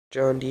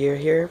John Deere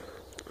here,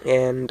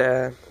 and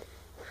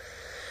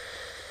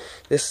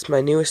this is my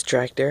newest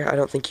tractor. I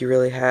don't think you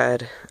really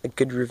had a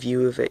good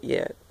review of it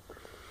yet,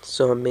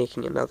 so I'm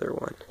making another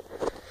one.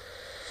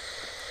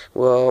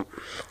 Well,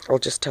 I'll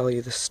just tell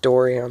you the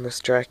story on this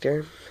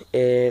tractor.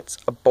 It's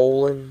a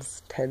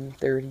Boland's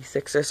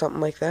 1036 or something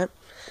like that.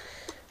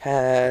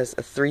 Has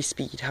a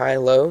 3-speed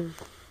high-low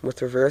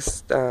with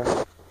reverse,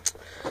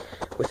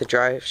 with a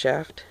drive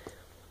shaft.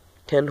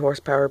 10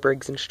 horsepower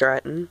Briggs &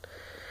 Stratton.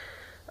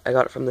 I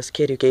got it from this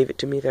kid who gave it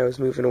to me that was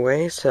moving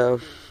away,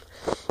 so,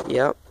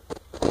 yep.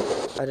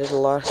 I did a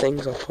lot of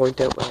things. I'll point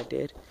out what I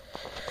did.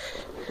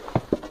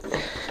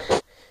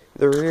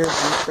 The rear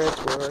view treads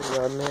were already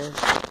on there.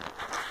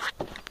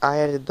 I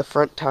added the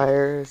front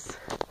tires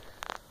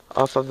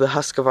off of the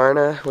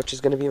Husqvarna, which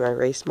is going to be my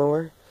race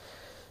mower.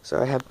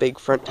 So I have big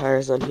front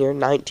tires on here,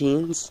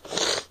 19s.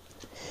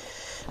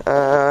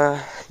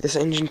 This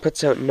engine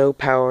puts out no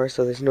power,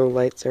 so there's no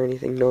lights or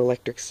anything, no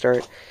electric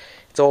start.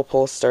 It's all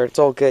pull start. It's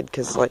all good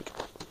because, like,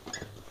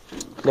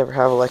 never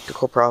have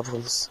electrical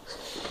problems.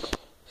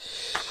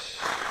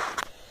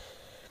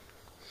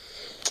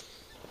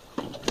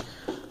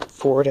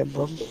 Ford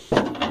emblem.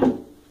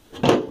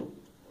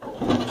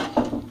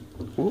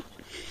 Whoop.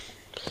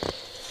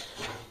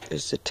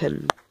 There's a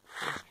 10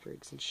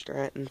 Briggs &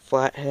 Stratton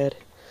flathead.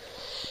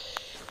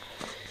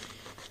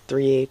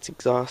 3/8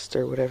 exhaust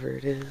or whatever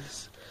it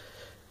is.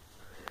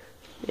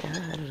 Yeah,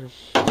 I don't know.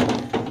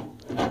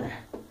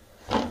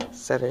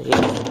 7/8.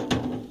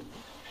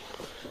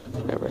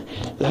 Whatever.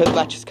 The hood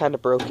latch is kind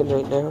of broken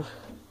right now.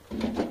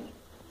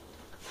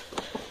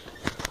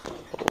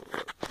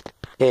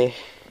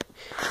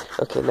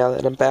 Okay, now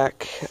that I'm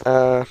back,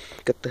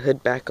 got the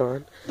hood back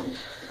on.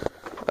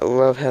 I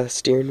love how the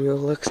steering wheel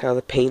looks, how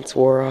the paint's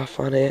wore off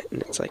on it,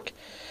 and it's like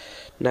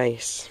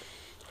nice.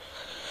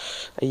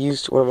 I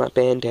used one of my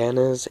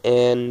bandanas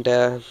and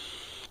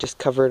just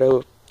covered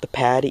out the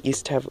pad. It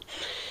used to have,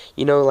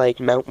 you know,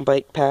 like mountain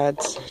bike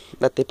pads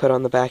that they put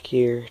on the back of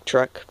your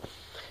truck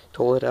to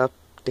hold it up,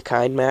 the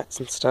kind mats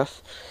and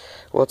stuff.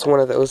 Well, it's one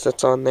of those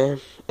that's on there,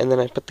 and then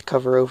I put the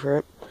cover over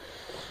it.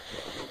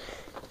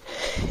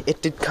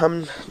 It did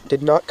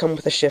not come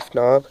with a shift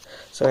knob,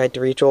 so I had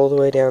to reach all the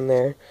way down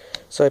there.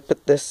 So I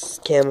put this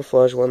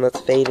camouflage one that's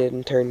faded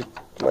and turned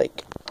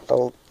like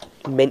a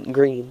mint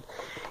green.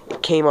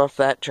 It came off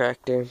that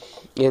tractor,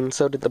 and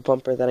so did the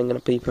bumper that I'm going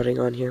to be putting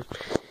on here.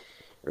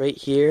 Right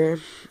here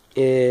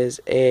is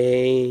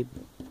a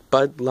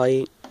Bud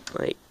Light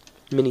like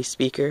mini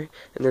speaker,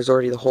 and there's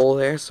already the hole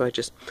there, so I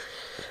just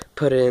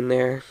put it in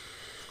there,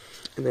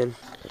 and then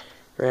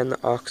ran the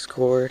aux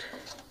cord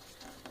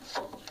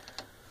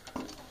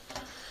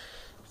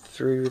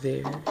through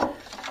there,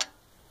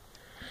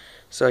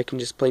 so I can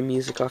just play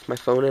music off my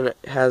phone, and it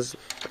has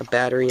a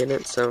battery in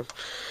it, so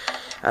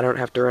I don't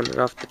have to run it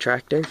off the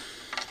tractor.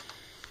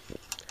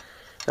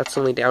 That's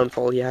the only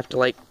downfall. You have to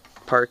like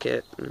park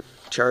it and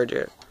charge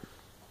it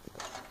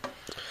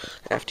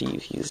after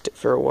you've used it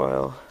for a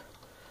while.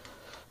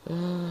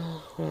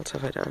 What else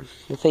have I done?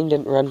 The thing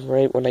didn't run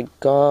right when I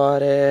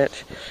got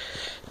it.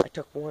 I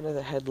took one of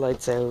the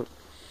headlights out.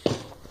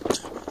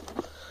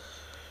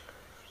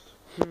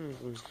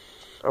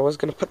 I was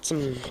going to put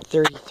some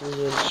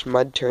 33-inch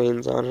mud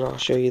terrains on, and I'll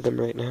show you them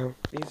right now.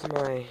 These are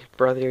my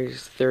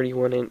brother's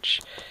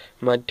 31-inch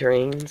mud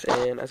terrains,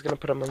 and I was going to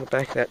put them on the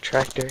back of that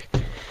tractor.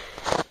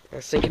 I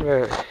was thinking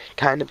about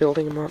kind of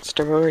building a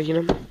monster mower, you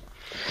know?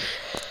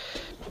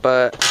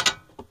 But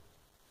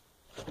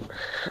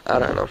I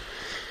don't know.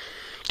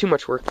 Too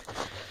much work.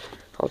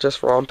 I'll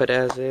just romp it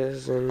as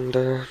is, and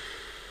yeah.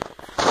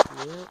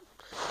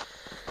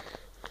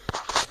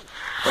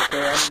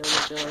 Okay, I'm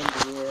gonna join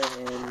here,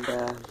 and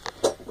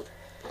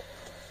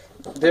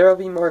there'll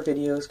be more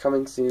videos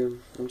coming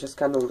soon. I'm just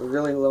kind of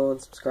really low on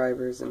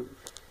subscribers, and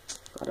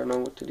I don't know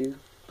what to do,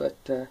 but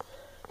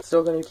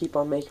still gonna keep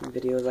on making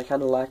videos. I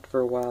kind of lacked for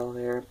a while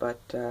there, but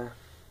I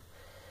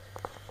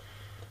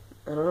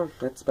don't know.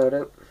 That's about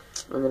it.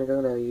 I'm gonna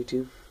go now,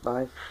 YouTube.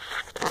 Bye.